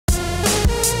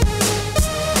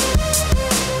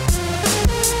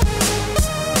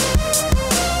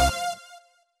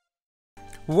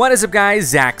What is up,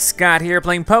 guys? ZackScott here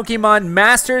playing Pokemon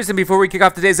Masters, and before we kick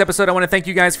off today's episode, I want to thank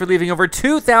you guys for leaving over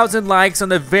 2,000 likes on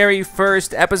the very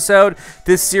first episode.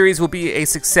 This series will be a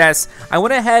success. I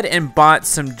went ahead and bought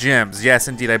some gems. Yes,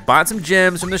 indeed, I bought some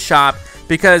gems from the shop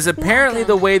because apparently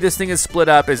the way this thing is split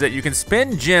up is that you can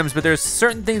spend gems, but there's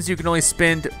certain things you can only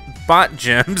spend bought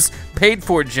gems, paid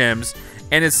for gems,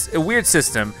 and it's a weird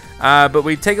system. But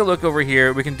we take a look over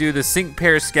here. We can do the Sync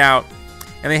Pair Scout.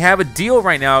 And they have a deal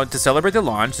right now to celebrate the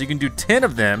launch, so you can do 10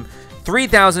 of them,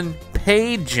 3,000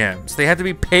 paid gems. They have to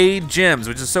be paid gems,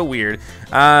 which is so weird.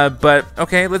 But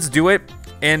okay, let's do it.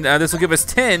 And this will give us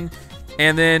 10,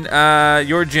 and then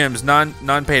your gems,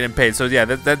 non-paid and paid. So yeah,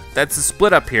 that's a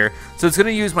split up here. So it's gonna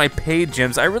use my paid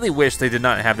gems. I really wish they did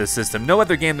not have this system. No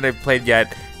other game that I've played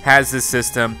yet has this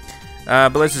system.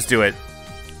 But let's just do it.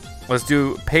 Let's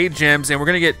do paid gems, and we're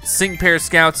gonna get Sync Pair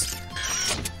Scouts.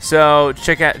 So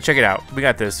check it out. We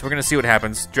got this. We're gonna see what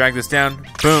happens. Drag this down.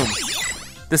 Boom.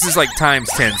 This is like times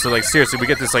 10. So like seriously, we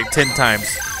get this like 10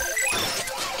 times.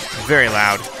 Very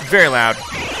loud. Very loud.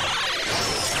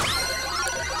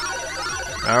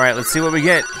 All right, let's see what we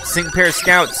get. Sync Pair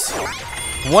Scouts.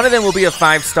 One of them will be a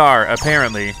 5-star,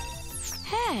 apparently.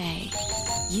 Hey,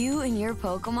 you and your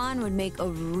Pokemon would make a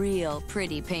real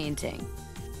pretty painting.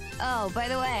 Oh, by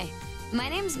the way, my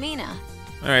name's Mina.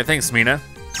 All right, thanks, Mina.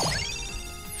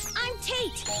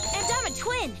 Tate, and I'm a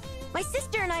twin. My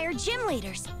sister and I are gym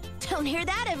leaders. Don't hear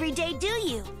that every day, do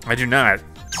you? I do not.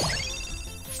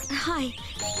 Hi,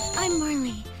 I'm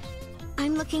Marley.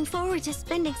 I'm looking forward to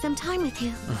spending some time with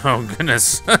you. Oh,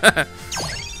 goodness.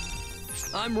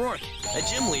 I'm Rourke, a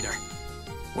gym leader.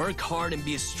 Work hard and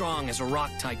be as strong as a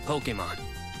rock-type Pokemon.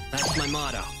 That's my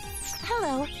motto.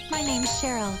 Hello, my name's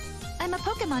Cheryl. I'm a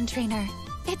Pokemon trainer.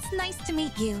 It's nice to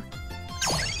meet you.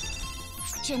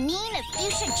 Janine of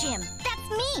Fuchsia Gym. That's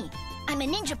me. I'm a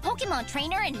ninja Pokemon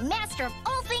trainer and master of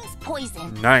all things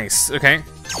poison. Nice. Okay.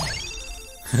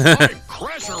 I'm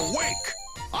Crasher Wake.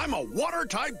 I'm a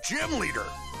water-type gym leader.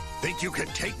 Think you could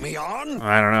take me on?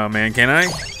 I don't know, man. Can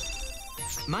I?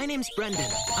 My name's Brendan.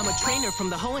 I'm a trainer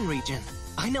from the Hoenn region.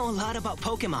 I know a lot about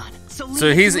Pokemon.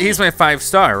 So he's my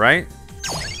 5-star, right?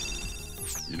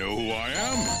 You know who I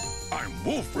am? I'm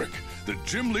Wolfric, the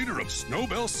gym leader of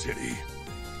Snowbell City.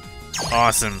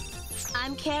 Awesome.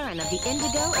 I'm Karen of the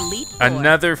Indigo Elite Four.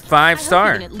 Another I hope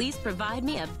 5-star. you can at least provide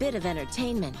me a bit of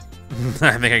entertainment.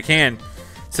 I think I can.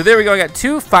 So there we go. I got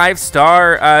 2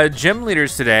 5-star gym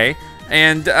leaders today,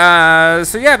 and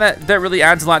so yeah, that really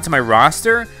adds a lot to my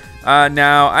roster.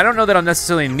 Now I don't know that I'll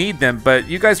necessarily need them, but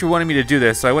you guys were wanting me to do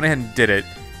this, so I went ahead and did it.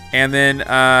 And then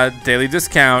daily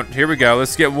discount. Here we go.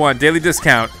 Let's get one daily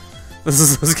discount.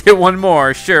 Let's get one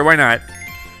more. Sure, why not?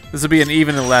 This will be an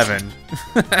even 11.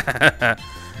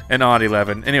 An odd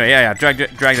 11. Anyway, yeah. Drag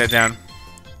that down.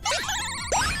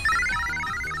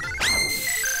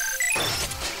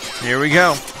 Here we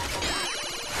go.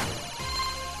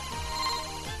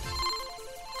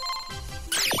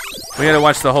 We gotta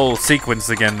watch the whole sequence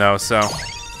again, though, so.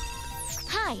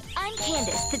 Hi, I'm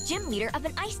Candace, the gym leader of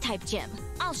an Ice-type gym.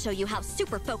 I'll show you how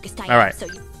super focused I am. All right. So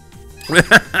you...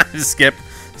 Skip.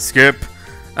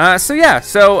 So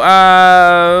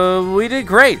yeah, we did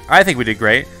great. I think we did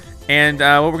great. And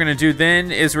what we're gonna do then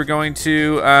is we're going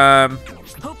to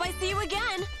Hope I see you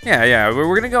again. yeah,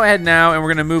 we're gonna go ahead now and we're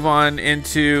gonna move on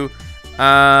into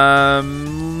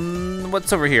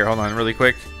what's over here. Hold on, really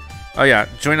quick. Oh yeah,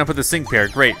 join up with the Sync Pair.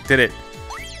 Great, did it.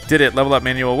 Level up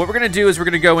manual. What we're gonna do is we're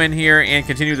gonna go in here and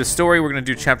continue the story. We're gonna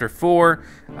do chapter 4.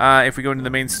 If we go into the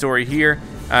main story here,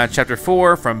 chapter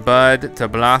 4, from Bud to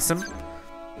Blossom.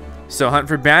 So hunt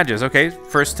for badges. Okay,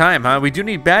 first time, huh? We do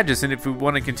need badges, and if we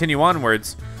want to continue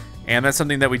onwards, and that's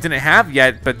something that we didn't have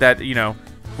yet, but that, you know,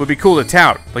 would be cool to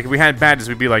tout. Like if we had badges,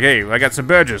 we'd be like, hey, I got some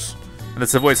badges. And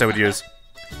that's the voice I would use.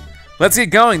 Let's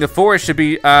get going. The forest should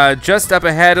be just up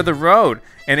ahead of the road,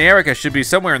 and Erika should be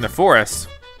somewhere in the forest.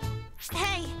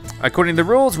 Hey. According to the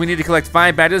rules, we need to collect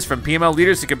 5 badges from PML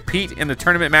leaders to compete in the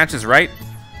tournament matches, right?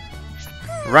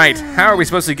 Right. How are we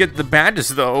supposed to get the badges,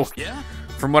 though? Yeah?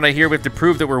 From what I hear, we have to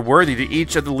prove that we're worthy to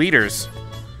each of the leaders.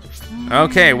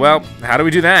 Okay, well, how do we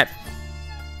do that?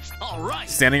 All right.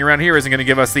 Standing around here isn't going to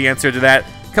give us the answer to that.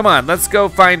 Come on, let's go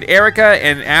find Erika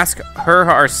and ask her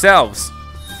ourselves.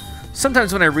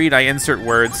 Sometimes when I read, I insert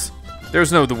words.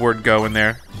 There's no the word go in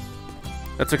there.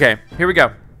 That's okay. Here we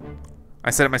go.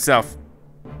 I said it myself.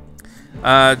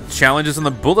 Challenges on the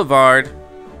boulevard.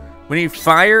 We need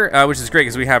fire, which is great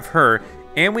because we have her.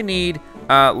 And we need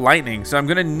lightning. So I'm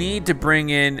going to need to bring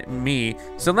in me.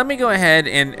 So let me go ahead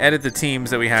and edit the teams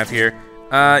that we have here.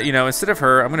 You know, instead of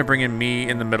her, I'm going to bring in me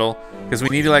in the middle because we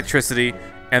need electricity.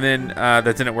 And then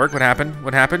that didn't work. What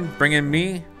happened? Bring in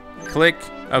me. Click.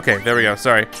 Okay, there we go.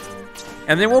 Sorry.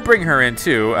 And then we'll bring her in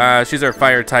too. She's our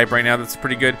fire type right now. That's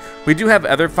pretty good. We do have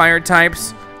other fire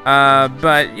types,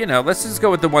 but you know, let's just go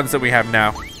with the ones that we have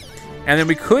now. And then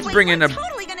we could bring in a.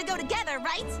 Totally gonna go together,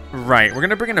 right? Right. We're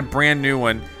gonna bring in a brand new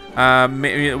one.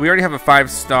 We already have a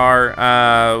 5-star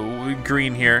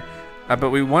green here, but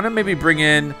we want to maybe bring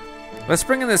in. Let's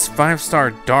bring in this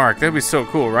 5-star dark. That'd be so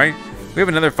cool, right? We have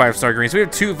another 5-star green. So we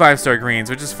have 2 5-star greens,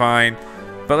 which is fine.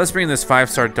 But let's bring in this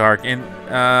 5-star dark. And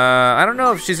I don't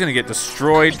know if she's gonna get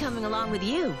destroyed. Coming along with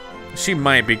you. She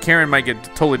might be. Karen might get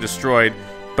totally destroyed.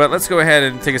 But let's go ahead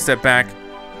and take a step back.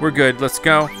 We're good. Let's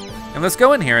go. And let's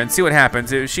go in here and see what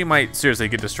happens. She might seriously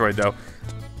get destroyed though.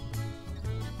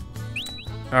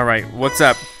 All right, what's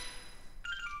up?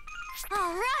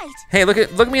 All right. Hey,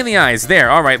 look me in the eyes. There.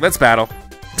 All right, let's battle.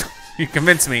 You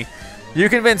convinced me. You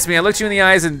convinced me. I looked you in the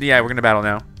eyes, and yeah, we're gonna battle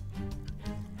now.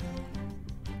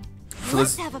 So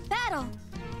Let's have a battle.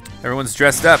 Everyone's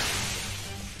dressed up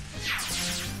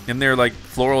in their like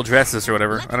floral dresses or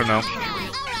whatever. I don't know.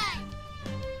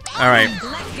 All right.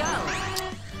 Let's go.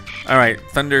 All right.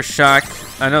 Thunder shock.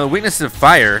 I know the weakness of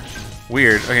fire.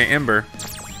 Weird. Okay, ember.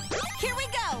 Here we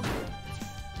go.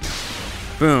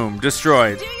 Boom.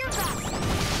 Destroyed. Do your best.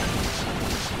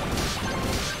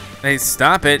 Hey,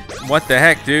 stop it. What the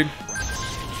heck, dude?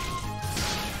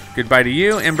 Goodbye to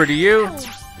you. Ember to you.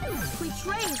 We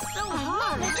trained so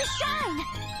hard. Let us shine.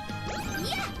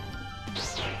 Yeah.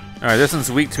 All right, this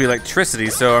one's weak to electricity,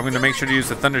 so I'm going to make sure to use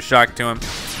the thunder shock to him.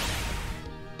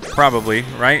 Probably,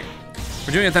 right?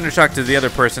 We're doing a thunder shock to the other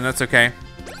person. That's okay.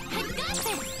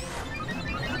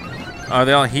 Are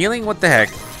they all healing? What the heck?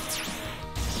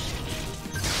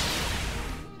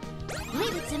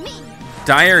 Leave it to me.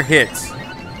 Dire hit.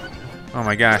 Oh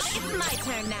my gosh. It's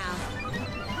my turn now.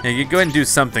 Yeah, you go ahead and do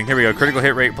something. Here we go. Critical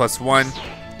hit rate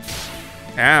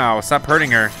 +1. Ow, stop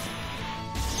hurting her.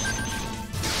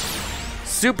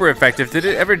 Super effective. Did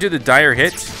it ever do the dire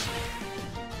hit?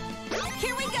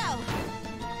 Here we go.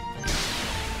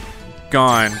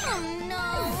 Gone. Oh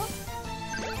no.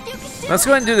 You can do Let's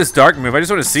go ahead and do this dark move. I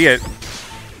just want to see it.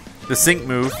 The sync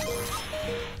move.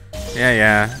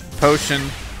 Yeah. Potion.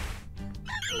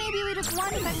 Maybe we'd have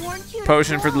won if I weren't you.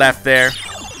 Potion for the left there.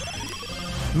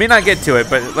 May not get to it,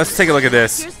 but let's take a look at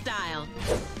this. Your style.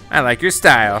 I like your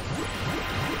style.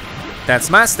 That's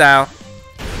my style.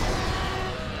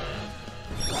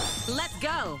 Let's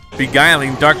go.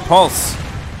 Beguiling Dark Pulse.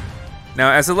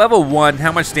 Now, as a level 1,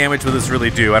 how much damage will this really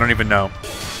do? I don't even know.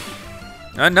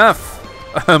 Enough.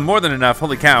 More than enough.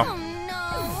 Holy cow. Oh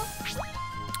no.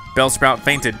 Bellsprout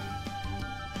fainted.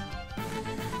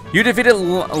 You defeated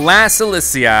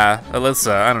Alyssa.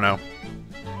 I don't know.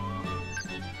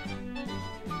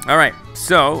 All right.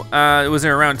 So, was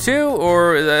there a round 2?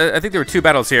 Or I think there were 2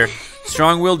 battles here.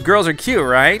 Strong-willed girls are cute,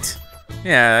 right?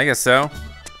 Yeah, I guess so.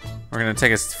 We're going to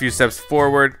take a few steps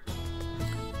forward.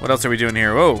 What else are we doing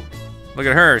here? Whoa. Look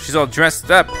at her. She's all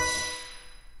dressed up.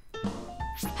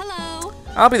 Hello.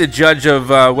 I'll be the judge of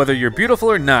whether you're beautiful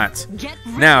or not. Get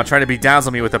ready. Now, try to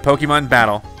bedazzle me with a Pokemon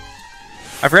battle.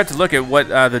 I forgot to look at what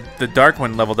the dark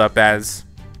one leveled up as.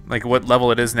 Like, what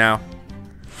level it is now.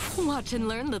 Watch and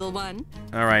learn, little one.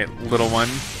 All right, little one.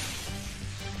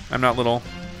 I'm not little.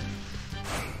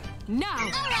 Now. All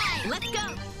right. Let's go.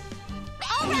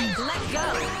 All right. Let's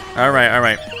go. All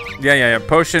right. Yeah.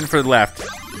 Potion for the left.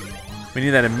 We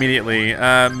need that immediately.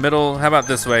 Middle, how about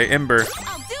this way? Ember.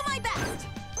 I'll do my best.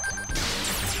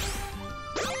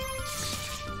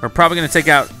 We're probably gonna take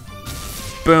out.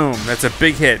 Boom, that's a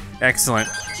big hit. Excellent.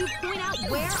 Did you point out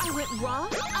where I went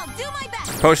wrong? I'll do my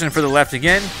best. Potion for the left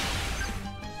again.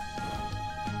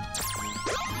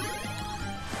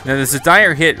 Now there's a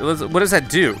dire hit. What does that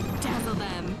do? Dazzle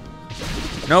them.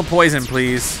 No poison,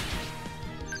 please.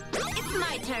 It's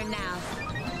my turn now.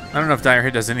 I don't know if dire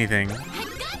hit does anything. I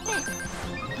got this.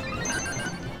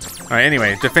 All right,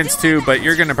 anyway, defense 2, but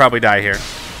you're gonna probably die here.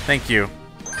 Thank you.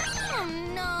 Oh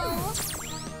no.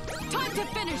 Time to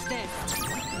finish this.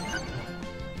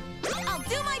 I'll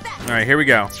do my best. All right, here we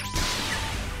go.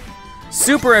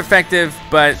 Super effective,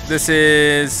 but this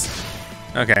is...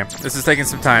 Okay, this is taking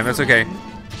some time. That's okay.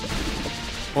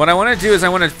 What I want to do is I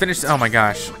want to finish... Oh my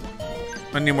gosh.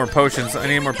 I need more potions. I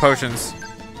need more potions.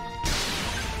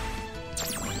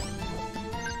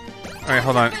 All right,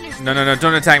 hold on. No.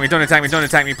 Don't attack me. Don't attack me. Don't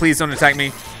attack me. Please don't attack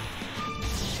me.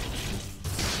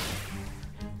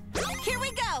 Here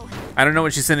we go. I don't know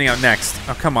what she's sending out next.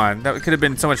 Oh, come on. That could have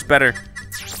been so much better.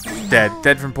 Dead.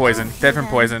 Dead from poison. Dead from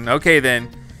poison. Okay, then.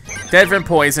 Dead from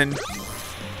poison.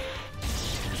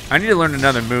 I need to learn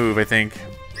another move, I think.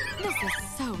 This is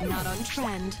so not on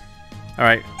trend. All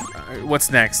right. What's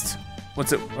next?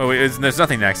 What's it? Oh, wait, there's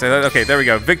nothing next. Okay, there we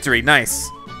go. Victory. Nice.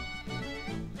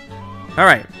 All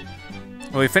right.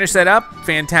 Well, we finished that up.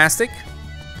 Fantastic.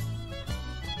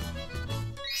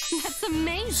 That's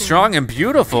amazing. Strong and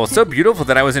beautiful. So beautiful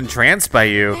that I was entranced by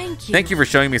you. Thank you. Thank you for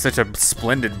showing me such a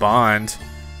splendid bond.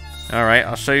 All right,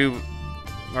 I'll show you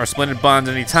our splendid bond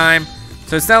anytime.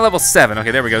 So it's now level 7.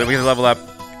 Okay, there we go. We can level up.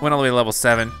 Went all the way to level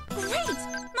 7. Great!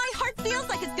 My heart feels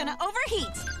like it's gonna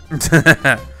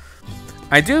overheat.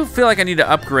 I do feel like I need to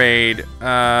upgrade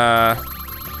the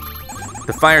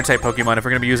fire type Pokemon if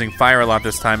we're gonna be using fire a lot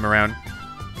this time around.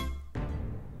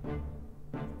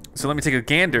 So let me take a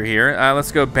gander here.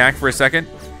 Let's go back for a second.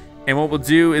 And what we'll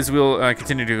do is we'll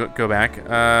continue to go back.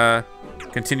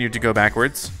 Continue to go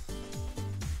backwards.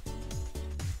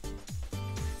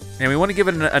 And we want to give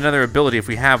it another ability if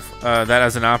we have that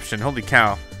as an option. Holy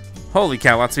cow. Holy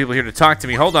cow, lots of people here to talk to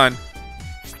me. Hold on.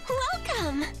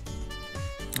 Welcome.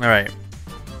 All right.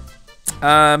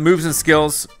 Moves and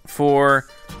skills for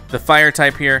the fire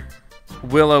type here.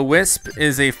 Will-O-Wisp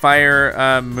is a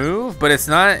fire move, but it's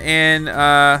not an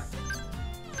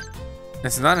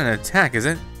attack, is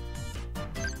it?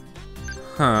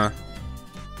 Huh.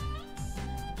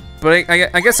 But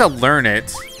I guess I'll learn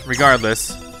it regardless.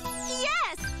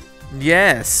 Yes!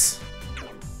 Yes.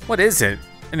 What is it?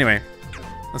 Anyway,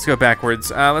 let's go backwards.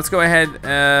 Let's go ahead.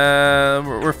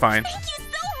 We're fine. Thank you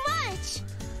so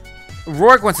much.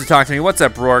 Rourke wants to talk to me. What's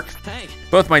up, Rourke? Hey,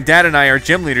 Both my dad and I are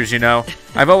gym leaders, you know.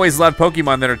 I've always loved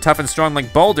Pokemon that are tough and strong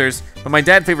like boulders, but my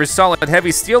dad favors solid,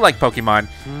 heavy, steel-like Pokemon.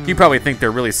 You probably think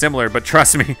they're really similar, but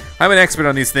trust me, I'm an expert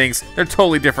on these things. They're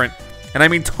totally different. And I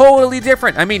mean totally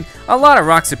different. I mean, a lot of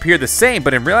rocks appear the same,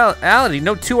 but in reality,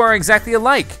 no two are exactly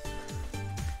alike.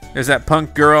 There's that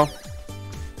punk girl.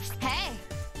 Hey,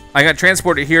 I got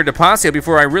transported here to Pasio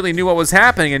before I really knew what was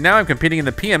happening, and now I'm competing in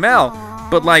the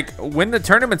PML. But like, when the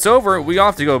tournament's over, we all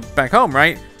have to go back home,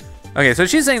 right? Okay, so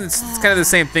she's saying it's kind of the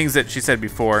same things that she said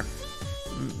before.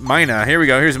 Mina, here we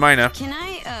go. Here's Mina. can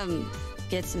I,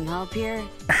 get some help here?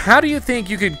 How do you think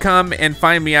you could come and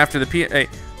find me after the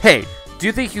Hey, do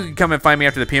you think you could come and find me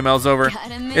after the PML's over? Got a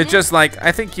minute? It's just like,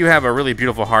 I think you have a really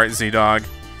beautiful heart, Z-Dog.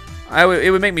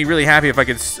 It would make me really happy if I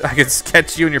could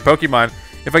sketch you and your Pokemon.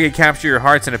 If I could capture your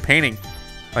hearts in a painting,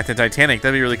 like the Titanic.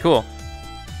 That'd be really cool.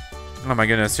 Oh my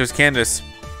goodness, there's Candace.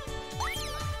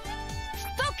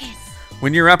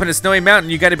 When you're up in a snowy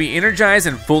mountain, you gotta be energized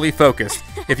and fully focused.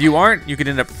 If you aren't, you could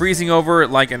end up freezing over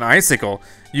like an icicle.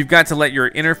 You've got to let your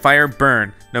inner fire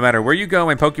burn. No matter where you go,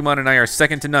 my Pokemon and I are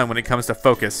second to none when it comes to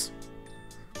focus.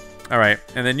 All right,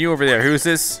 and then you over there, who's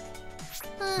this?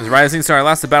 This is Rising Star. I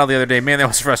lost the battle the other day. Man, that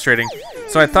was frustrating.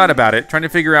 So I thought about it, trying to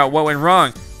figure out what went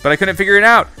wrong, but I couldn't figure it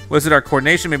out. Was it our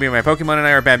coordination? Maybe my Pokemon and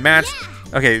I are a bad match?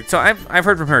 Okay, so I've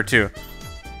heard from her too.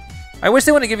 I wish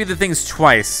they wouldn't give you the things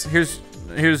twice. Here's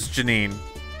Janine.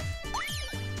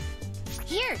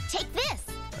 Here, take this.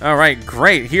 All right,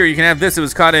 great. Here, you can have this. It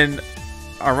was caught in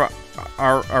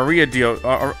Aridos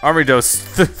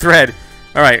thread.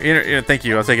 All right, thank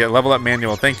you. I'll take it. Level up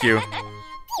manual. Thank you.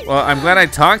 Well, I'm glad I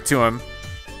talked to him,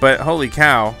 but holy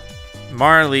cow.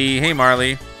 Marley. Hey,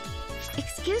 Marley.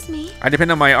 Excuse me. I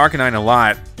depend on my Arcanine a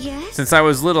lot. Yes? Since I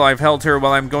was little, I've held her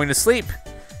while I'm going to sleep.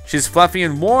 She's fluffy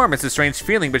and warm. It's a strange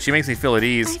feeling, but she makes me feel at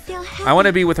ease. I feel happy. I want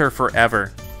to be with her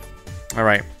forever. All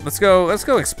right, let's go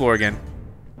explore again.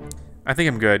 I think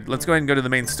I'm good. Let's go ahead and go to the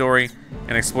main story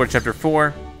and explore chapter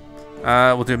 4.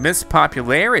 We'll do Miss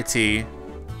Popularity.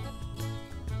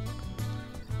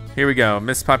 Here we go,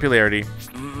 Miss Popularity.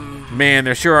 Man,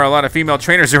 there sure are a lot of female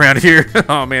trainers around here.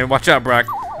 Oh man, watch out, Brock.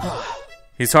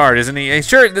 He's hard, isn't he? Hey,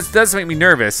 sure, this does make me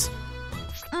nervous.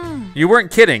 You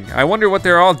weren't kidding. I wonder what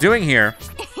they're all doing here.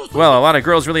 Well, a lot of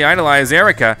girls really idolize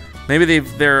Erika. Maybe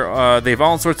they've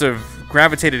all sorts of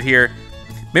gravitated here.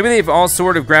 Maybe they've all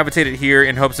sort of gravitated here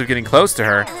in hopes of getting close to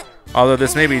her. Although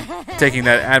this may be taking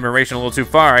that admiration a little too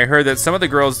far. I heard that some of the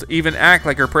girls even act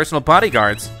like her personal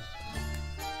bodyguards.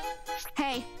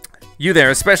 Hey. You there,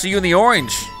 especially you in the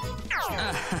orange.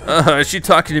 Is she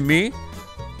talking to me?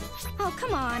 Oh,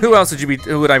 come on. Who else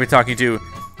would I be talking to?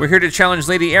 We're here to challenge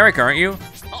Lady Erika, aren't you?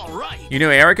 all right. You know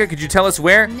Erika? Could you tell us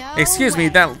where? No Excuse me,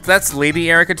 way. that's Lady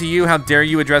Erika to you? How dare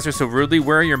you address her so rudely?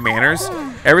 Where are your manners?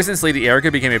 Ever since Lady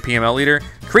Erika became a PML leader,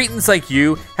 cretins like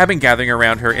you have been gathering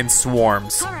around her in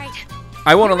swarms. All right.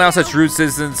 I won't allow such rude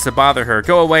citizens to bother her.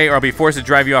 Go away or I'll be forced to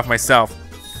drive you off myself.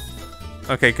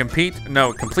 Okay, compete?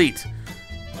 No, complete.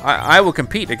 I will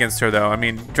compete against her though. I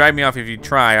mean, drive me off if you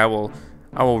try. I will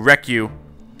wreck you.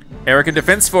 Erika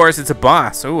Defense Force, it's a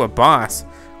boss. Ooh, a boss.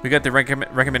 We got the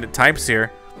recommended types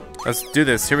here. Let's do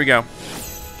this. Here we go.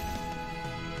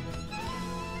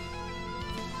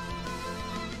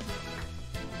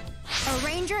 A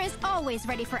ranger is always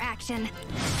ready for action.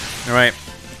 All right,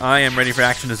 I am ready for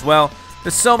action as well.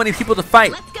 There's so many people to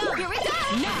fight. Let's go. Here we go.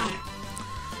 Now.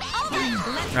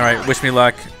 All right, wish me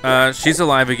luck. She's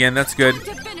alive again. That's good.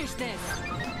 To finish this.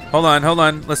 Hold on, hold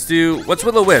on. Let's do. What's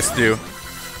Will-O-Wisp do?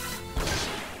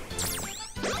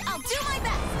 I'll do my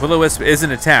best. Will-O-Wisp is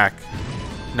an attack.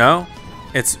 No,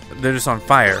 they're just on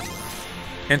fire.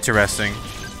 Interesting.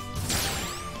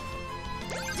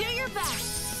 Do your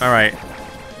best. All right.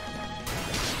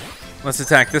 Let's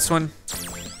attack this one.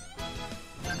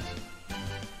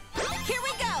 Here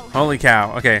we go. Holy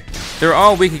cow. Okay. They're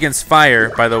all weak against fire,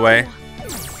 by the way.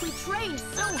 We trained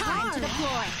so hard. Time to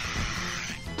deploy.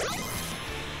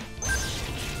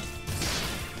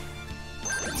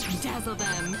 Dazzle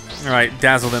them. All right,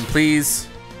 dazzle them, please.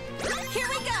 Here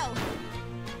we go.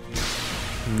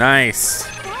 Nice.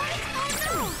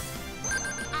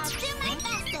 I'll do my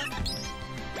bestest.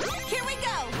 Here we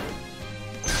go.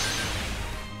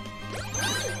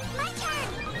 My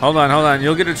turn. Hold on, hold on.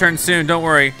 You'll get a turn soon. Don't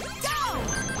worry.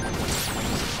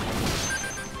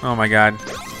 Oh my god.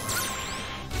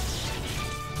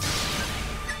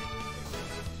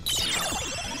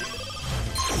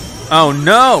 Oh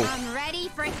no! I'm ready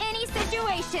for any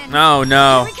situation. Oh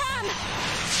no. Here we come.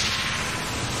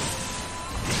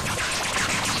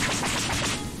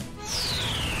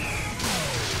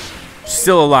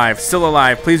 Still alive, still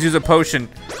alive. Please use a potion.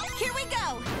 Here we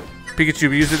go.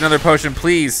 Pikachu, use another potion,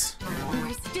 please.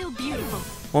 You're still beautiful.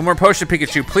 One more potion,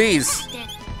 Pikachu, please.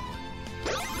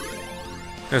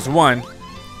 There's one.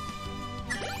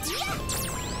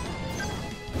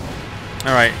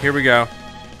 All right, here we go.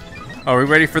 Oh, are we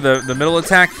ready for the middle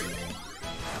attack?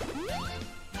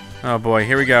 Oh boy,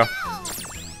 here we go.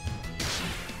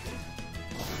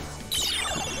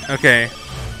 Okay.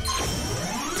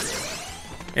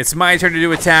 It's my turn to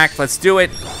do attack. Let's do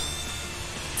it.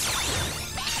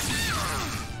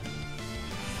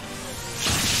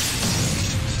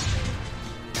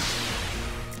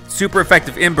 Super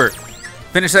effective, Ember.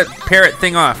 Finish that parrot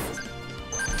thing off.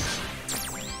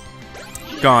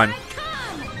 Gone.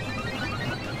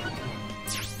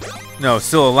 No,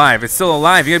 still alive. It's still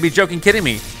alive. You gotta be joking, kidding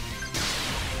me.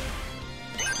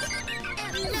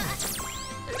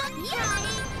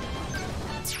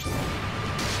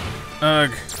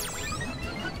 Ugh.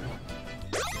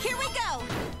 Here we go.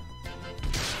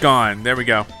 Gone. There we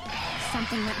go.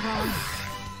 Something went wrong.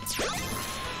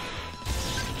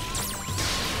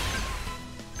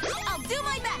 I'll do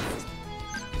my best.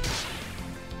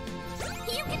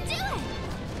 You can do it.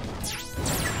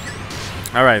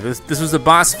 All right, this was a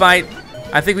boss fight.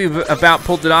 I think we've about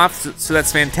pulled it off, so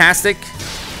that's fantastic.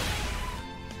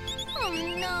 Oh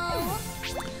no.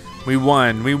 We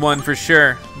won for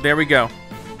sure. There we go.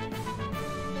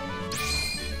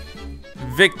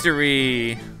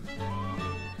 Victory.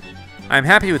 I'm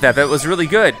happy with that. That was really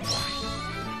good.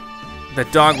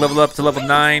 That dog leveled up to level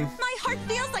 9. My heart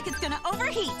feels like it's gonna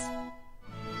overheat.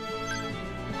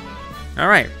 All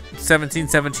right, 17,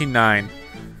 17, 9.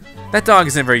 That dog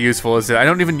isn't very useful, is it? I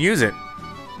don't even use it.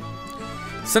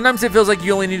 Sometimes it feels like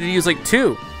you only need to use like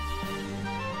 2.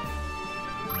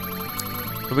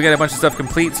 But we got a bunch of stuff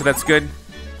complete, so that's good.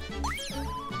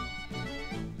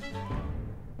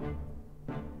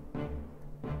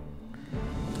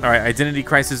 All right, identity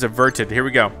crisis averted. Here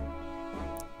we go.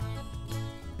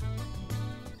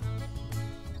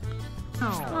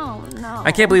 Oh no.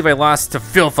 I can't believe I lost to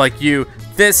filth like you.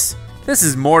 This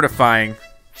is mortifying.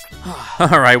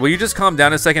 All right, will you just calm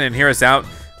down a second and hear us out?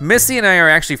 Missy and I are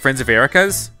actually friends of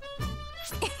Erika's.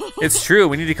 It's true,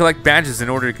 we need to collect badges in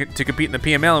order to compete in the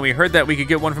PML, and we heard that we could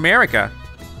get one from Erika.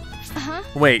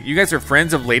 Wait, you guys are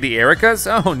friends of Lady Erika's?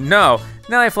 Oh no,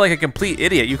 now I feel like a complete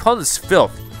idiot. You called us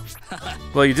filth.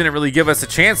 Well, you didn't really give us a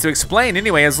chance to explain.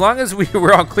 Anyway, as long as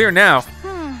we're all clear now,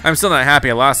 I'm still not happy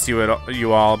I lost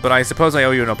you all, but I suppose I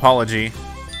owe you an apology.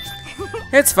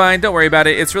 It's fine, don't worry about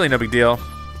it. It's really no big deal.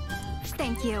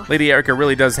 Thank you. Lady Erika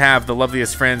really does have the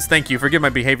loveliest friends. Thank you. Forgive my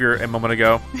behavior a moment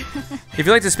ago. If you'd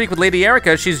like to speak with Lady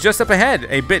Erika, she's just up ahead,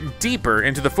 a bit deeper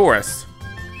into the forest.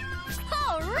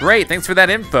 All right. Great, thanks for that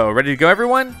info. Ready to go,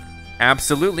 everyone?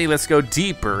 Absolutely, let's go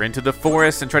deeper into the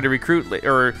forest and try to recruit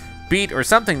or beat or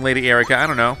something Lady Erika. I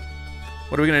don't know.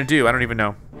 What are we gonna do? I don't even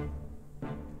know.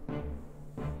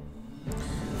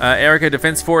 Erika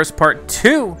Defense Force Part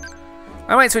 2.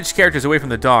 I might switch characters away from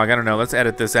the dog. I don't know. Let's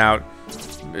edit this out.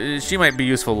 She might be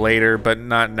useful later, but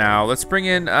not now. Let's bring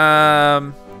in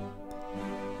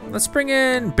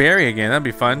Barry again. That'd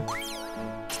be fun.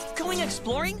 Going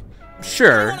exploring?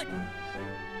 Sure.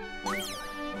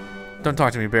 Don't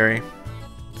talk to me, Barry.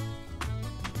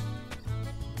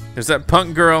 There's that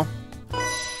punk girl.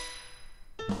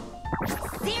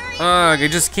 Serious Ugh, I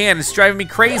just can't. It's driving me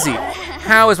crazy.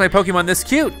 How is my Pokemon this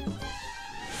cute?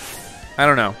 I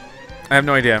don't know. I have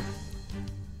no idea.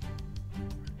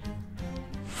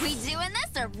 We doing this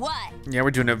or what? Yeah,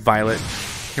 we're doing it, Violet.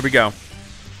 Here we go.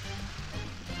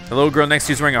 The little girl next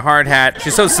to you is wearing a hard hat.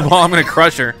 She's so small, I'm gonna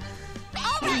crush her.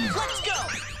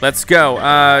 Let's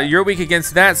go. You're weak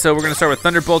against that, so we're gonna start with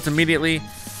Thunderbolt immediately.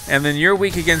 And then you're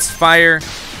weak against fire,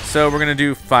 so we're gonna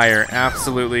do fire,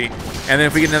 absolutely. And then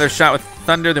if we get another shot with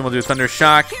thunder, then we'll do Thunder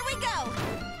Shock. Here we go.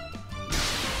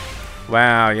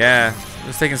 Wow, yeah.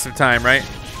 It's taking some time, right?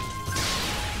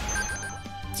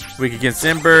 Weak against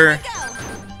Ember.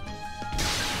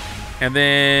 And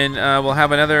then we'll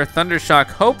have another Thunder Shock,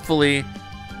 hopefully.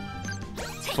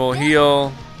 Full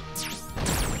heal.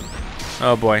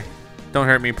 Oh boy. Don't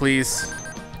hurt me, please.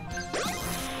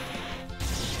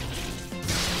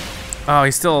 Oh,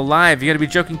 he's still alive. You gotta be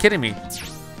joking, kidding me.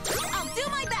 I'll do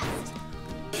my best.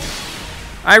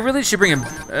 I really should bring him.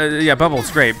 Yeah, Bubble's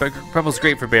great, but Bubble's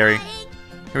great for Barry.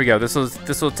 Here we go. This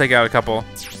will take out a couple.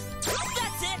 That's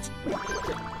it.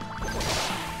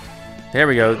 There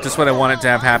we go. Just what I wanted to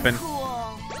have happen.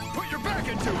 Put your back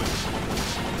into it.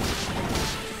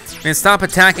 And stop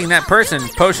attacking that person.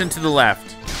 Potion to the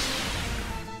left.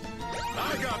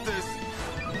 I got this.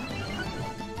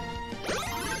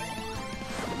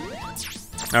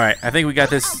 All right, I think we got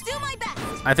this. I'll do my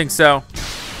best. I think so.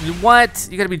 What?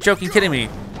 You gotta be joking, kidding me.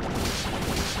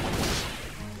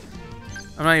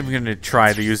 I'm not even gonna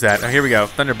try to use that. Oh, here we go.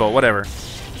 Thunderbolt, whatever.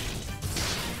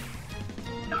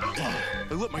 I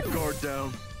let my guard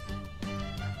down.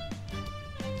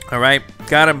 All right,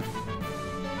 got him.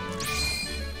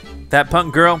 That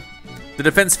punk girl, the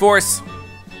defense force,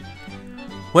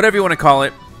 whatever you want to call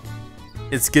it,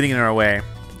 it's getting in our way.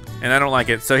 And I don't like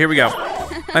it, so here we go.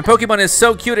 My Pokemon is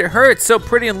so cute, it hurts. So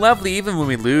pretty and lovely, even when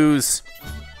we lose.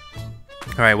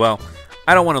 All right, well,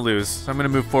 I don't want to lose, so I'm gonna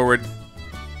move forward.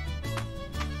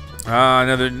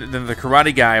 Another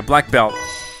karate guy, a black belt.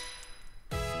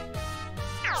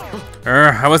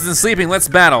 I wasn't sleeping, let's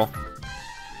battle.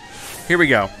 Here we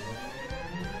go.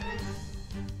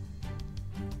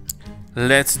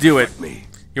 Let's do it.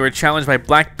 You are challenged by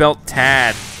Black Belt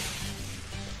Tad.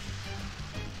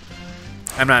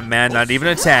 I'm not mad, not even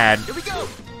a tad. Here we go.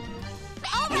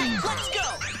 All right, let's go.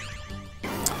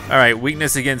 All right,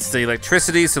 weakness against the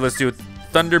electricity, so let's do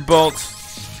Thunderbolt.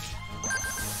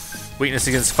 Weakness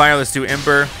against fire, let's do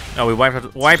Ember. Oh, we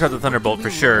wiped out the Thunderbolt for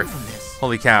sure.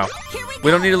 Holy cow.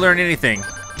 We don't need to learn anything.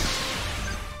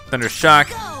 Thunder Shock.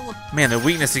 Man, the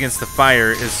weakness against the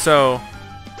fire is so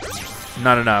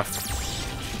not enough.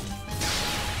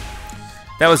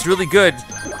 That was really good.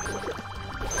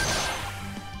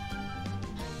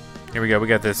 Here we go, we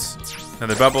got this.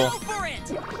 Another bubble.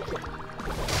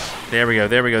 There we go,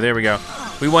 there we go, there we go.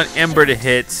 We want Ember to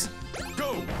hit.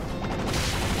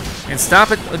 And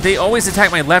stop it, they always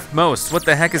attack my left most. What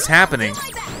the heck is happening?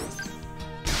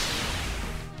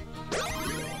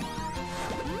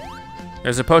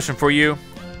 There's a potion for you.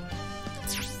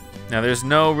 Now there's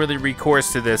no really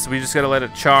recourse to this. We just gotta let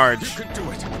it charge.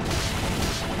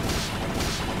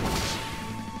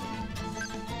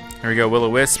 Here we go,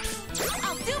 Will-O-Wisp.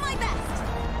 I'll do my best.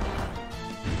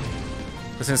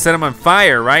 It's gonna set him on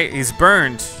fire, right? He's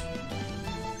burned.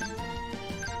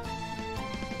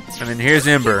 And then here's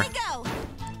Ember. Here we go.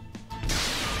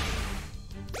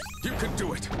 You can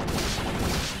do it.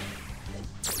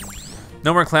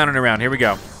 No more clowning around. Here we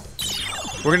go.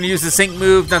 We're gonna use the sync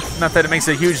move. Not that it makes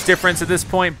a huge difference at this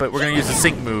point, but we're gonna use the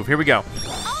sync move. Here we go.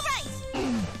 All right.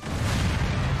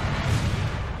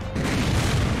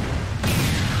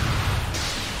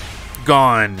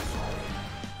 Gone.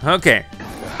 Okay.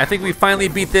 I think we finally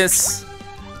beat this.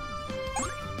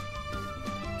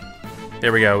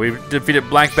 There we go. We defeated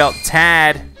Black Belt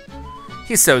Tad.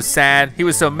 He's so sad. He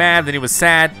was so mad, then he was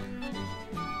sad.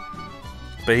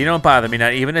 But he don't bother me,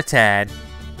 not even a tad.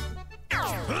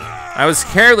 I was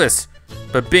careless,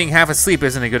 but being half asleep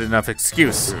isn't a good enough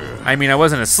excuse. I mean, I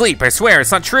wasn't asleep, I swear,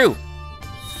 it's not true.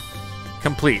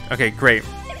 Complete. Okay, great.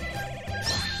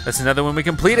 That's another one we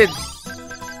completed.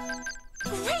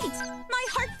 Great! My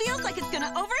heart feels like it's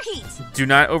gonna overheat. Do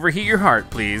not overheat your heart,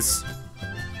 please.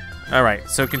 All right,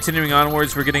 so continuing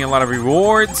onwards, we're getting a lot of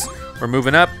rewards. We're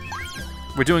moving up.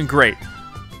 We're doing great.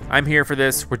 I'm here for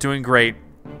this. We're doing great.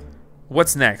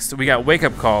 What's next? We got Wake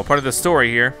Up Call, part of the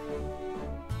story here.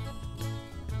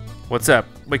 What's up?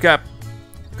 Wake up.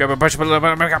 Grab a bunch of...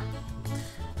 Wake up.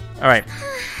 All right.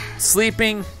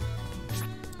 Sleeping.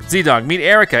 Z-Dog, meet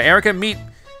Erika. Erika, meet...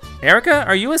 Erika,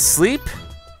 are you asleep?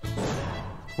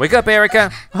 Wake up,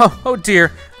 Erika. Oh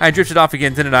dear. I drifted off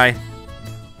again, didn't I?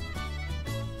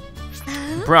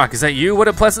 Brock, is that you? What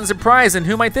a pleasant surprise, and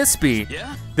who might this be?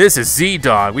 Yeah? This is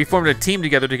Z-Dog. We formed a team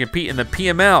together to compete in the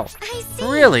PML. I see.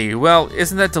 Really? Well,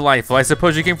 isn't that delightful? I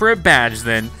suppose you came for a badge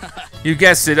then. You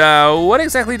guessed it. What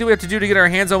exactly do we have to do to get our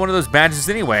hands on one of those badges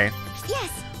anyway?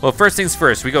 Yes. Well, first things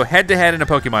first, we go head-to-head in a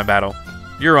Pokemon battle.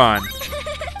 You're on.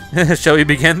 Shall we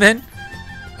begin then?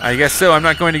 I guess so. I'm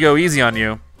not going to go easy on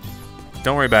you.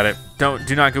 Don't worry about it.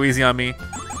 Do not go easy on me.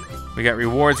 We got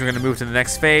rewards. We're gonna move to the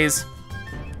next phase.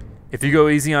 If you go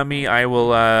easy on me, I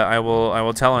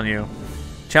will tell on you.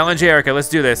 Challenge Erika. Let's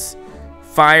do this.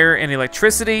 Fire and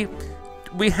electricity.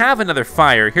 We have another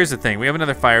fire. Here's the thing. We have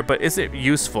another fire, but is it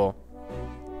useful?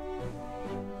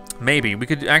 Maybe. We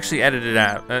could actually edit it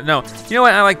out. No. You know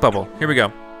what? I like Bubble. Here we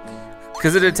go.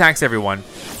 Because it attacks everyone.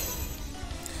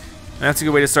 And that's a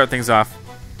good way to start things off.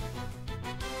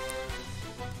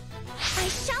 I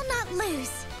shall not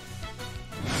lose.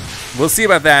 We'll see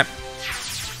about that.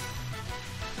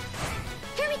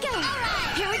 Here we go.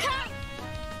 Here we come.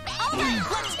 All right,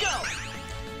 let's go.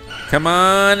 Come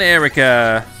on,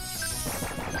 Erika.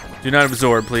 Do not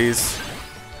absorb, please.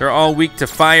 They're all weak to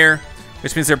fire,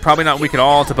 which means they're probably not weak at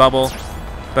all to Bubble.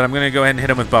 But I'm gonna go ahead and hit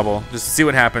them with Bubble, just to see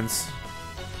what happens.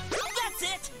 That's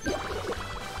it.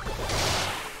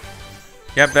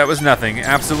 Yep, that was nothing.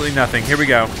 Absolutely nothing. Here we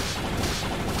go.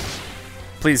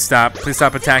 Please stop. Please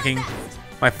stop attacking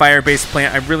my fire-based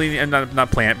plant. I really,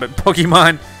 not plant, but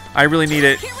Pokemon. I really need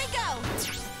it. Here we go.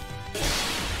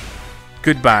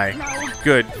 Goodbye. No.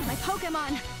 Good. My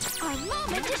Pokemon are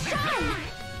meant to shine.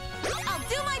 I'll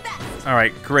do my best. All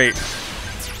right, great.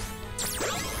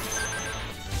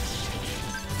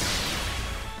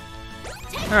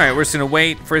 All right, we're just gonna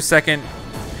wait for a second.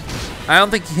 I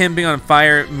don't think him being on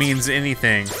fire means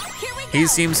anything. Here we go. He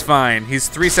seems fine. He's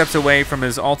 3 steps away from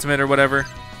his ultimate or whatever.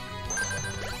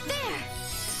 There.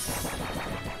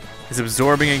 He's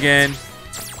absorbing again.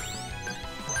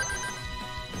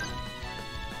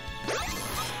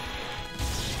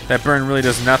 That burn really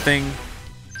does nothing.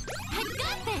 I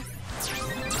got this.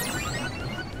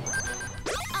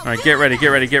 All right, get ready, get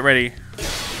ready, get ready.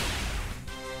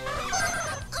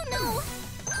 Oh no.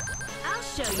 I'll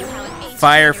show you how an ace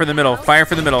Fire for the middle, fire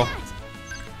for the middle.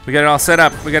 We got it all set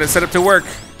up. We got it set up to work.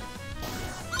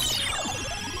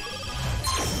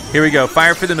 Here we go,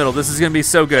 fire for the middle. This is gonna be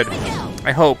so good.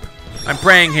 I hope. I'm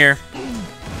praying here.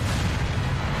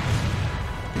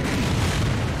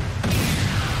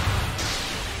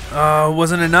 Oh, it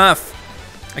wasn't enough.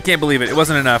 I can't believe it. It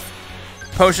wasn't enough.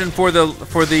 Potion for the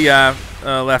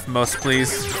leftmost,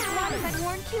 please. I've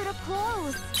worn cuter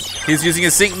clothes. He's using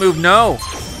a sync move. No.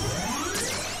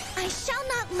 I shall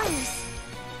not lose.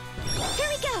 Here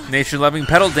we go. Nature-loving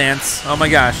pedal dance. Oh my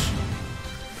gosh.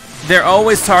 They're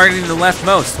always targeting the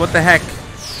leftmost. What the heck?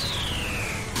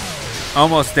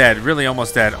 Almost dead. Really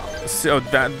almost dead. So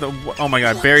that. Oh my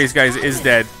God. Barry's guy is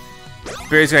dead.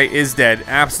 Barry's guy is dead.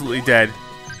 Absolutely dead.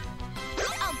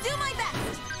 I'll do my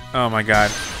best. Oh my God.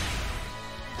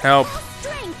 Help.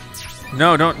 Strength.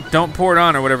 No, don't pour it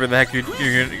on or whatever the heck you're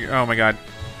oh my God.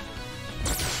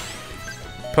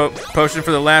 Potion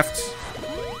for the left.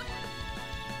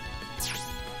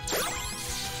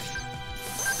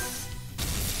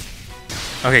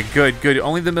 Okay, good.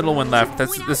 Only the middle one left.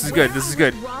 This is good. This is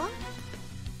good.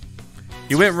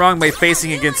 You went wrong by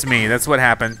facing against me. That's what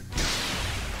happened.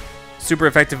 Super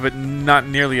effective, but not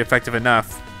nearly effective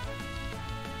enough.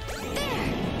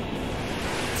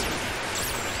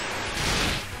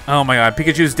 Oh my God,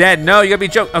 Pikachu's dead. No, you gotta be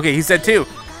joking. Okay, he's dead too.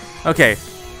 Okay.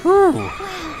 Whew.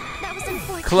 That was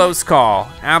unfortunate. Close call.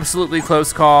 Absolutely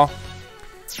close call.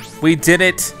 We did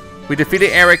it. We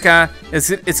defeated Erika.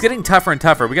 It's getting tougher and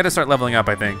tougher. We gotta start leveling up,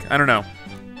 I think. I don't know.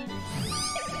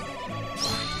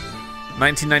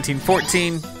 19, 19,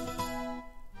 14. Great!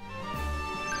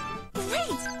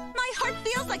 My heart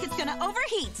feels like it's gonna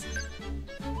overheat.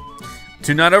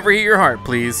 Do not overheat your heart,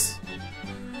 please.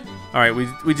 All right,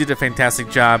 we did a fantastic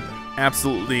job.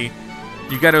 Absolutely.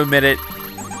 You got to admit it.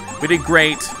 We did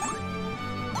great.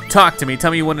 Talk to me. Tell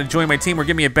me you want to join my team or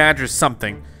give me a badge or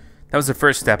something. That was the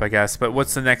first step, I guess. But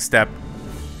what's the next step?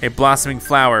 A blossoming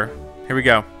flower. Here we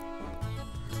go.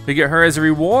 We get her as a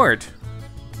reward.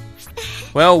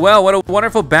 Well, what a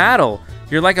wonderful battle.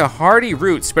 You're like a hardy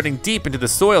root spreading deep into the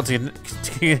soil to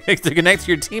connect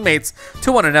your teammates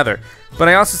to one another. But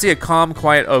I also see a calm,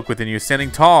 quiet oak within you,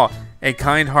 standing tall, a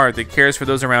kind heart that cares for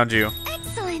those around you.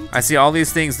 Excellent. I see all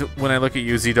these things when I look at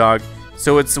you, Z-Dog.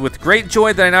 So it's with great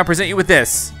joy that I now present you with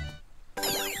this.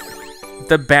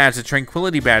 The badge, the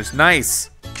Tranquility Badge. Nice.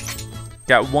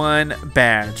 Got 1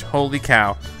 badge. Holy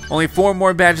cow. Only 4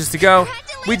 more badges to go.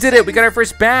 We did it. We got our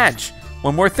first badge.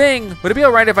 One more thing. Would it be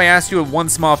all right if I asked you one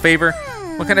small favor?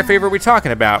 What kind of favor are we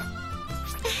talking about?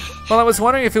 Well, I was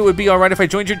wondering if it would be all right if I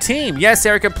joined your team. Yes,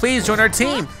 Erika, please join our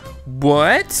team.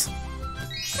 What?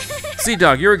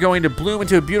 Z-Dog, you're going to bloom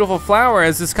into a beautiful flower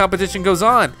as this competition goes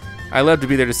on. I love to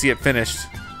be there to see it finished.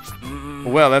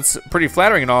 Well, that's pretty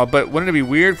flattering and all, but wouldn't it be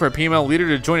weird for a PML leader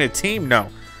to join a team? No,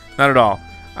 not at all.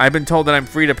 I've been told that I'm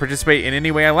free to participate in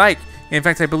any way I like. In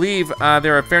fact, I believe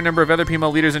there are a fair number of other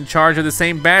PML leaders in charge of the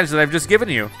same badge that I've just given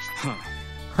you.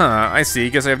 I see.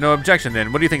 Guess I have no objection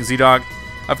then. What do you think, Z-Dog?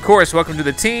 Of course, welcome to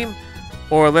the team.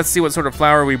 Or let's see what sort of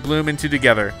flower we bloom into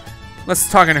together. Let's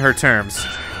talk in her terms.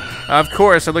 Of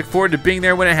course, I look forward to being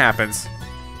there when it happens.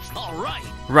 All right.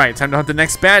 Right, time to hunt the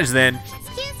next badge then.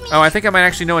 Excuse me. Oh, I think I might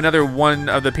actually know another one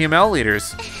of the PML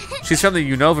leaders. She's from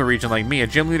the Unova region like me, a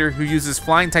gym leader who uses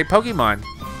flying-type Pokemon.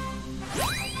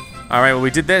 All right, well,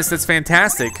 we did this. That's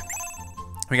fantastic.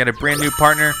 We got a brand new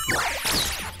partner.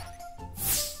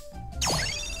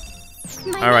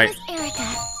 My All right. name is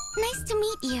Erika. Nice to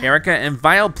meet you. Erika and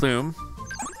Vileplume.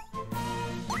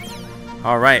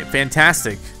 All right,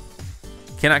 fantastic.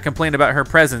 Cannot complain about her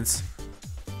presence.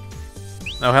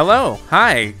 Oh, hello.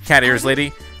 Hi, cat ears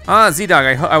lady. Ah, Z-Dog,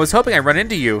 I was hoping I'd run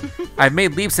into you. I've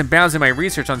made leaps and bounds in my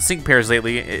research on sync pairs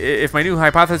lately. If my new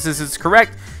hypothesis is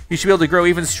correct, you should be able to grow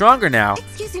even stronger now.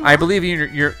 Excuse me, I believe you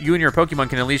and your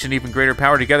Pokemon can unleash an even greater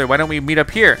power together. Why don't we meet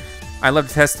up here? I'd love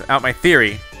to test out my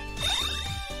theory.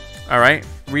 All right,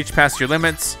 reach past your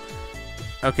limits.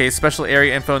 Okay, special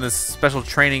area info and the special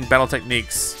training battle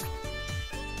techniques.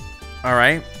 All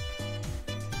right.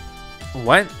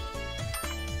 What?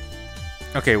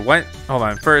 Okay, what? Hold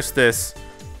on. First, this.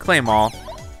 Claim all.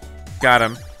 Got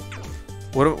him.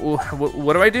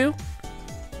 What do I do?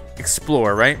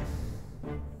 Explore, right?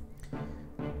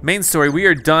 Main story. We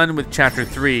are done with chapter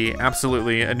 3.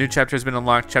 Absolutely. A new chapter has been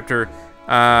unlocked. Chapter,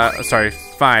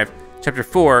 5. Chapter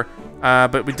 4.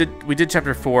 But we did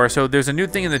chapter 4. So there's a new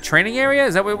thing in the training area.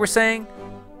 Is that what we're saying?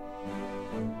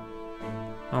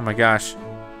 Oh my gosh.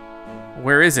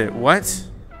 Where is it? What?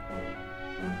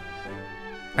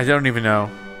 I don't even know.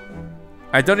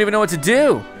 I don't even know what to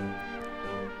do.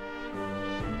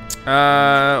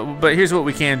 But here's what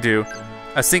we can do.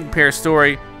 A sync pair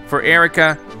story for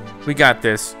Erika. We got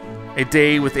this. A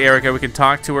day with Erika. We can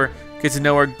talk to her, get to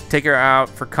know her, take her out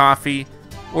for coffee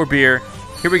or beer.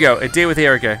 Here we go. A day with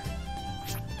Erika.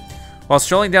 While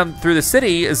strolling down through the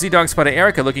city, Z-Dog spotted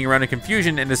Erika looking around in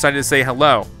confusion and decided to say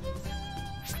hello.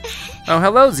 Oh,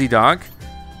 hello, Z-Dog.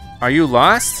 Are you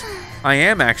lost? I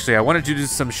am, actually. I wanted to do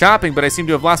some shopping, but I seem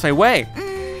to have lost my way.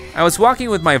 I was walking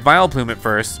with my Vileplume at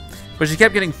first, but she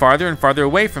kept getting farther and farther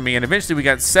away from me, and eventually we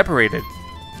got separated.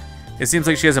 It seems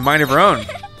like she has a mind of her own.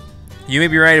 You may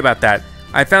be right about that.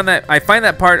 I find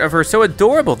that part of her so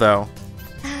adorable, though.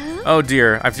 Oh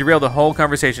dear, I've derailed the whole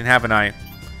conversation, haven't I?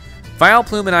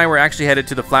 Vileplume and I were actually headed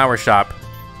to the flower shop.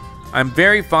 I'm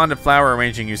very fond of flower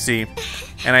arranging, you see,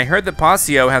 and I heard that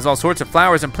Pasio has all sorts of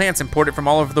flowers and plants imported from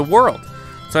all over the world.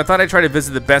 So I thought I'd try to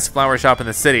visit the best flower shop in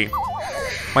the city.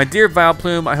 My dear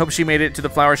Vileplume, I hope she made it to the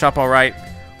flower shop all right.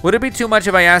 Would it be too much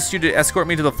if I asked you to escort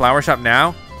me to the flower shop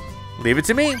now? Leave it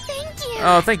to me. Thank you.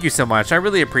 Oh, thank you so much. I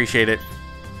really appreciate it.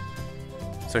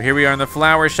 So here we are in the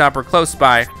flower shop. We're close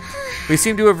by. We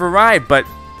seem to have arrived, but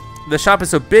the shop is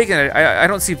so big and I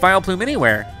don't see Vileplume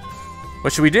anywhere.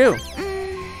 What should we do?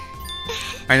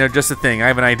 I know just the thing. I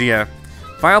have an idea.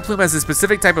 Vileplume has a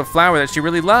specific type of flower that she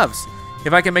really loves.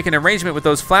 If I can make an arrangement with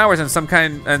those flowers and some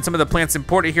of the plants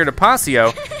imported here to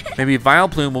Pasio, maybe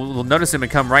Vileplume will notice them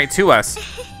and come right to us.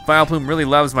 Vileplume really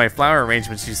loves my flower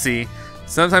arrangements, you see.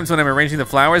 Sometimes when I'm arranging the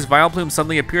flowers, Vileplume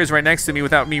suddenly appears right next to me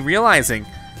without me realizing.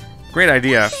 Great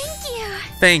idea. Thank you.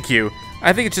 Thank you.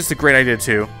 I think it's just a great idea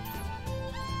too.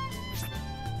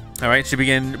 Alright, she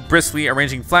began briskly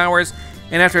arranging flowers,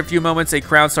 and after a few moments, a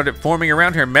crowd started forming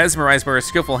around her, mesmerized by her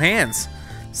skillful hands.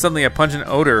 Suddenly, a pungent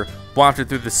odor wafted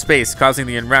through the space, causing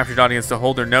the enraptured audience to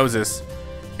hold their noses.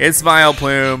 It's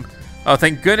Vileplume. Oh,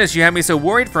 thank goodness you had me so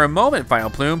worried for a moment,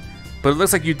 Vileplume. But it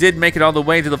looks like you did make it all the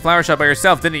way to the flower shop by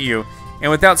yourself, didn't you? And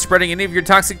without spreading any of your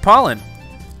toxic pollen.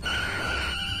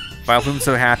 Vileplume's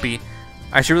so happy.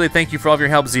 I should really thank you for all of your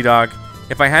help, Z-Dog.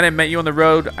 If I hadn't met you on the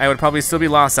road, I would probably still be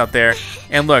lost out there.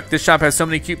 And look, this shop has so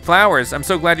many cute flowers. I'm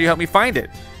so glad you helped me find it.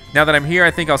 Now that I'm here,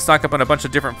 I think I'll stock up on a bunch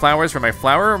of different flowers for my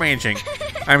flower arranging.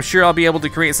 I'm sure I'll be able to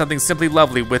create something simply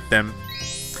lovely with them.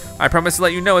 I promise to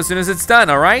let you know as soon as it's done,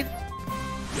 alright?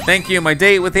 Thank you, my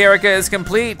date with Erika is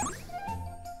complete.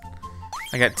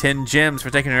 I got 10 gems for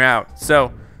taking her out.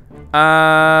 So,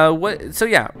 so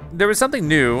yeah, there was something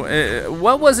new.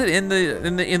 What was it in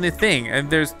the thing? And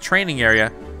there's training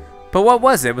area. But what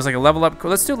was it? It was like a level up.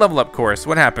 Let's do level up course.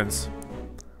 What happens?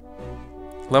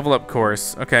 Level up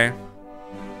course. Okay.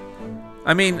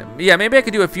 I mean, yeah, maybe I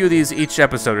could do a few of these each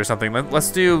episode or something.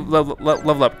 Let's do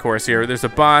level up course here. There's a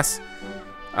boss.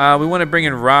 We want to bring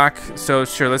in Rock, so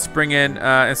sure, let's bring in,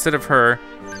 instead of her,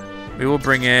 we will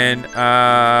bring in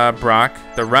Brock,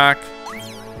 the Rock.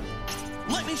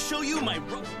 Let me show you my...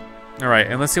 All right,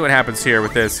 and let's see what happens here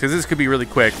with this, because this could be really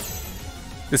quick.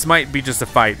 This might be just a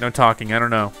fight, no talking, I don't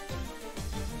know.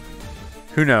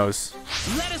 Who knows?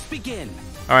 Let us begin.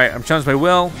 All right, I'm challenged by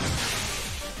Will.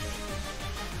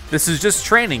 This is just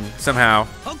training somehow.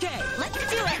 Okay, let's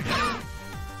do it.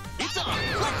 It's on.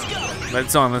 Let's go.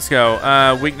 It's on. Let's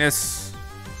go. Weakness.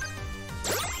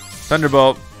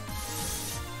 Thunderbolt.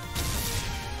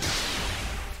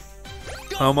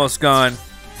 Almost gone.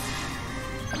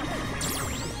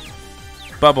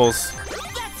 Bubbles.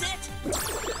 That's it.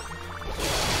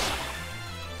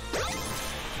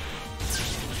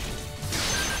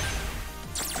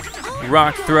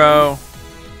 Rock throw.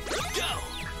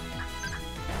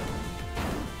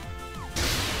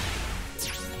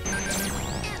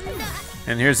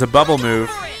 And here's a bubble move.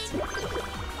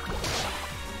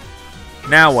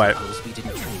 Now what?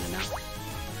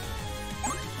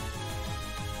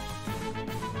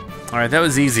 All right, that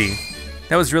was easy.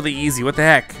 That was really easy. What the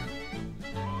heck?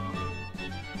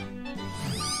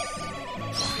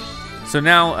 So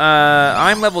now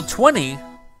I'm level 20,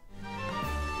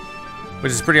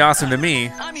 which is pretty awesome to me.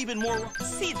 I'm even more...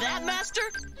 See that, Master?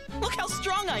 Look how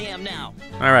strong I am now.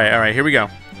 All right, here we go.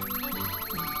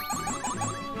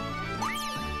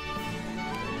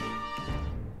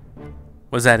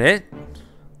 Was that it?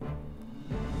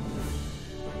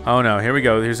 Oh no, here we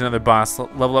go. Here's another boss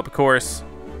level up course.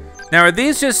 Now are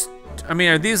these just, I mean,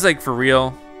 are these like for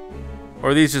real? Or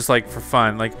are these just like for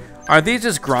fun? Like, are these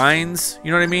just grinds?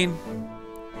 You know what I mean?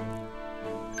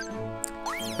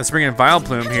 Let's bring in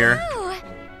Vileplume here.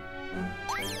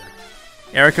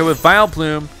 Erika with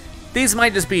Vileplume. These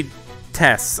might just be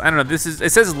tests. I don't know. This is,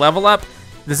 it says level up.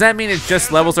 Does that mean it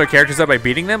just levels our characters up by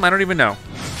beating them? I don't even know.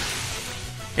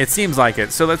 It seems like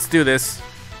it. So let's do this. Here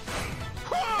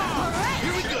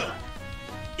we go.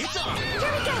 It's on.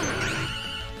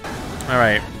 All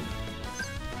right.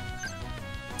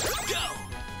 Go.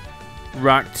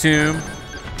 Rock Tomb.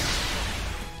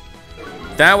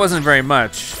 That wasn't very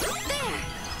much.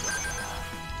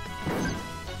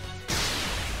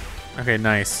 Okay,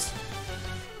 nice.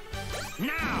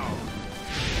 Now.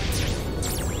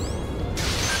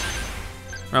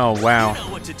 Oh, wow.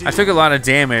 I took a lot of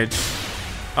damage.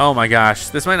 Oh my gosh,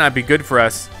 this might not be good for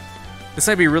us. This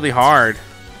might be really hard.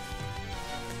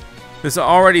 This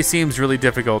already seems really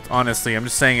difficult, honestly. I'm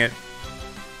just saying it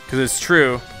because it's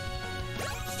true.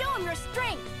 Show him your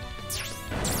strength.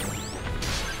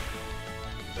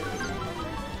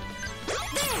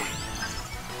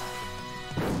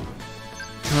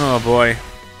 Oh boy.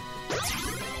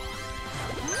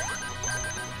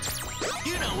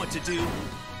 You know what to do.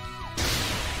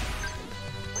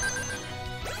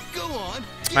 Go on.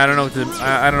 I don't know what to.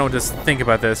 I don't know what to think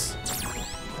about this.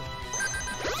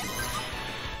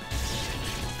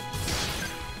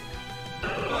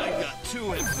 I got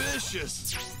too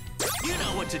ambitious. You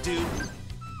know what to do.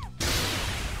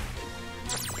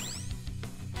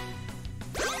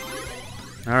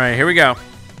 All right, here we go.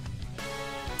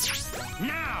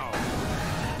 Now.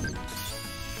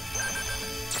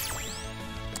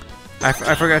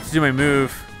 I forgot to do my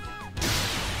move.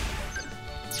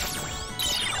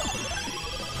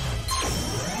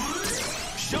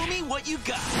 Show me what you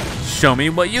got. Show me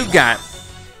what you got.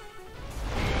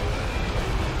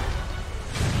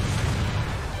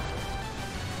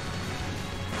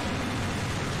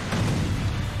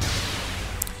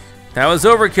 That was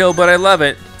overkill, but I love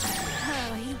it.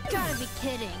 Oh, you gotta be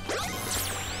kidding.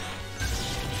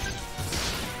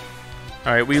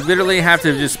 All right, we literally have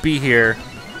to just be here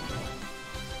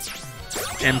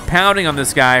and pounding on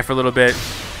this guy for a little bit.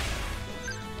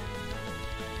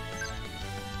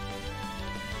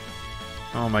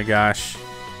 Oh my gosh.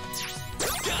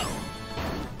 This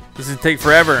is gonna take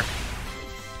forever.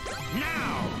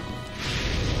 Now.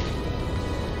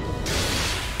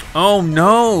 Oh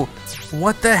no!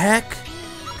 What the heck?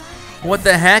 What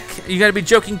the heck? You gotta be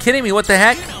joking, kidding me, what the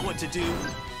heck? You know what to do.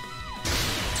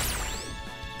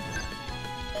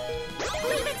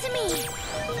 Leave it to me.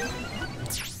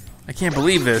 I can't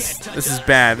believe this. This is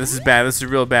bad, this is bad, this is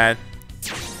real bad.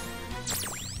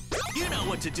 You know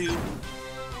what to do.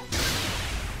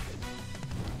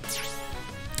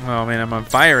 Oh man, I'm on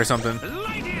fire or something.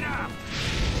 Light it up.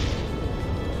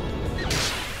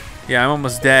 Yeah, I'm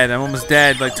almost dead. I'm almost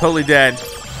dead, like totally dead.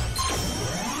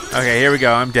 Okay, here we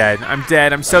go. I'm dead. I'm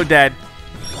dead. I'm so dead.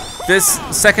 This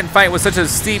second fight was such a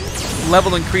steep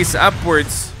level increase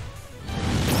upwards.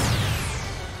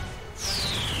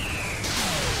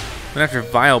 Went after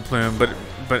Vileplume,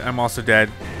 but I'm also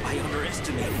dead. I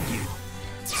underestimated you.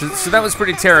 So that was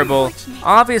pretty terrible.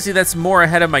 Obviously, that's more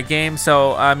ahead of my game,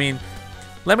 so, I mean,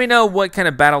 let me know what kind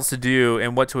of battles to do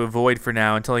and what to avoid for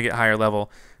now until I get higher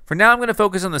level. For now, I'm going to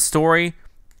focus on the story,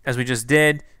 as we just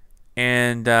did,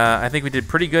 and I think we did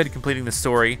pretty good completing the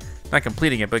story. Not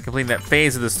completing it, but completing that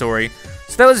phase of the story.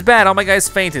 So that was bad. All my guys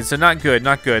fainted, so not good,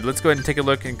 not good. Let's go ahead and take a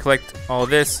look and collect all of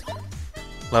this.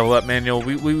 Level up manual.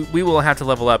 We will have to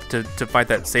level up to fight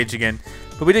that stage again.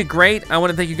 But we did great. I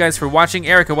want to thank you guys for watching.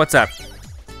 Erika, what's up?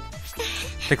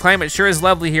 The climate sure is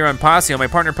lovely here on Pasio. My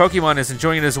partner Pokemon is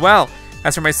enjoying it as well.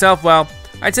 As for myself, well,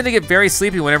 I tend to get very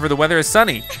sleepy whenever the weather is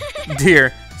sunny.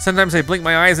 Dear, sometimes I blink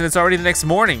my eyes and it's already the next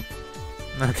morning.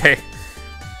 Okay.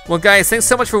 Well, guys, thanks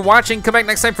so much for watching. Come back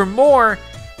next time for more.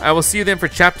 I will see you then for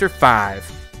Chapter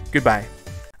 5. Goodbye.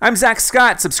 I'm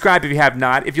ZackScott. Subscribe if you have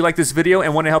not. If you like this video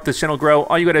and want to help this channel grow,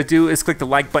 all you gotta do is click the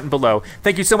like button below.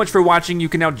 Thank you so much for watching. You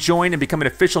can now join and become an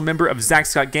official member of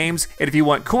ZackScottGames. And if you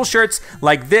want cool shirts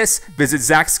like this, visit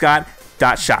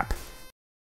ZackScott.shop.